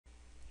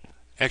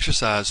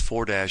Exercise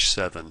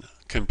 4-7,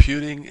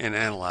 Computing and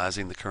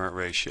Analyzing the Current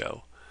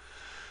Ratio.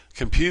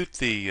 Compute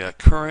the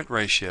current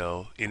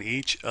ratio in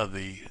each of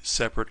the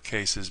separate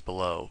cases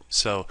below.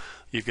 So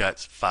you've got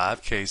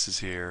 5 cases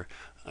here,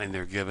 and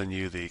they're giving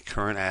you the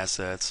current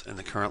assets and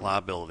the current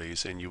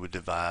liabilities, and you would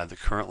divide the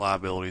current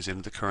liabilities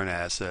into the current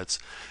assets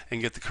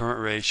and get the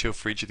current ratio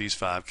for each of these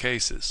 5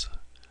 cases.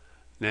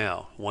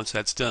 Now, once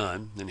that's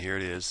done, and here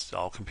it is,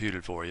 all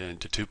computed for you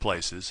into 2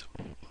 places.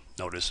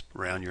 Notice,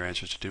 round your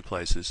answers to 2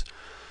 places.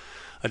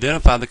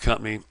 Identify the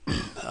company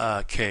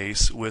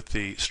case with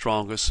the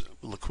strongest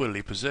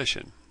liquidity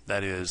position.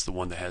 That is the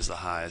one that has the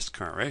highest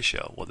current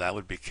ratio. Well, that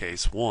would be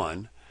case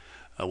 1,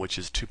 which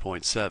is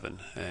 2.7.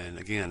 And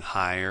again,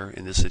 higher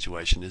in this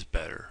situation is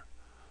better.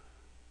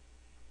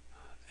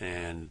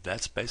 And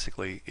that's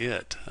basically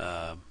it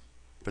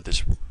for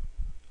this